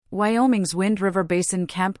Wyoming's Wind River Basin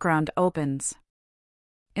Campground opens.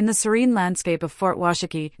 In the serene landscape of Fort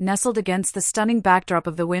Washakie, nestled against the stunning backdrop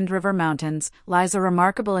of the Wind River Mountains, lies a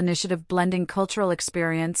remarkable initiative blending cultural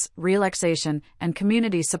experience, relaxation, and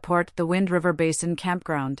community support, the Wind River Basin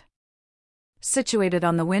Campground. Situated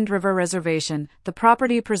on the Wind River Reservation, the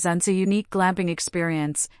property presents a unique glamping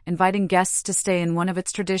experience, inviting guests to stay in one of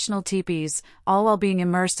its traditional teepees, all while being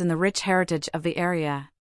immersed in the rich heritage of the area.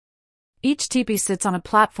 Each teepee sits on a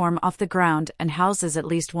platform off the ground and houses at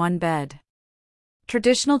least one bed.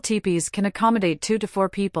 Traditional teepees can accommodate 2 to 4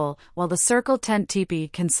 people, while the circle tent teepee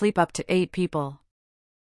can sleep up to 8 people.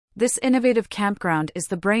 This innovative campground is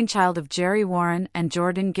the brainchild of Jerry Warren and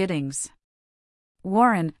Jordan Giddings.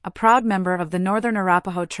 Warren, a proud member of the Northern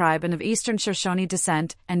Arapaho tribe and of Eastern Shoshone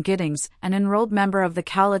descent, and Giddings, an enrolled member of the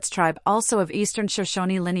Cowlitz tribe also of Eastern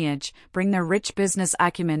Shoshone lineage, bring their rich business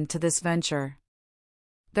acumen to this venture.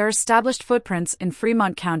 Their established footprints in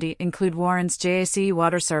Fremont County include Warren's JAC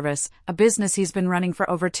Water Service, a business he's been running for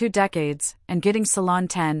over 2 decades, and Giddings Salon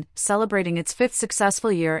 10, celebrating its 5th successful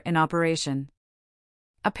year in operation.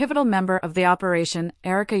 A pivotal member of the operation,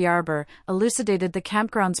 Erica Yarber, elucidated the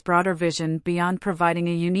campground's broader vision beyond providing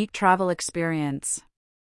a unique travel experience.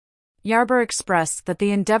 Yarber expressed that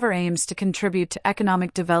the endeavor aims to contribute to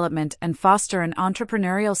economic development and foster an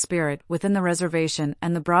entrepreneurial spirit within the reservation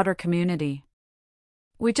and the broader community.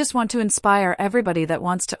 "We just want to inspire everybody that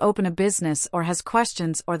wants to open a business or has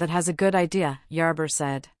questions or that has a good idea," Yarber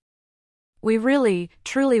said. "We really,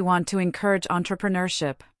 truly want to encourage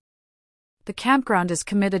entrepreneurship." The campground is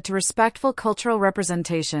committed to respectful cultural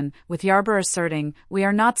representation, with Yarber asserting, "We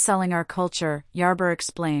are not selling our culture," Yarber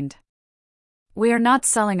explained. "We are not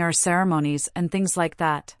selling our ceremonies and things like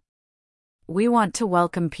that. We want to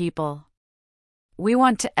welcome people. We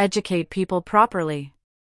want to educate people properly.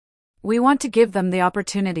 We want to give them the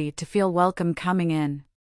opportunity to feel welcome coming in."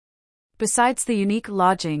 Besides the unique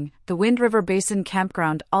lodging, the Wind River Basin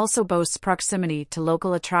Campground also boasts proximity to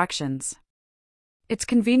local attractions. It's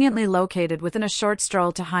conveniently located within a short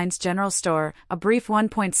stroll to Heinz General Store, a brief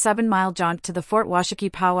 1.7-mile jaunt to the Fort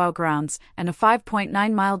Washakie Powwow Grounds, and a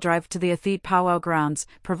 5.9-mile drive to the Athete Powwow Grounds,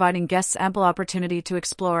 providing guests ample opportunity to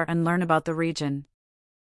explore and learn about the region.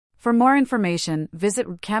 For more information,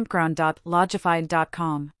 visit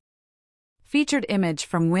campground.lodgify.com. Featured image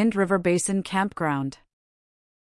from Wind River Basin Campground.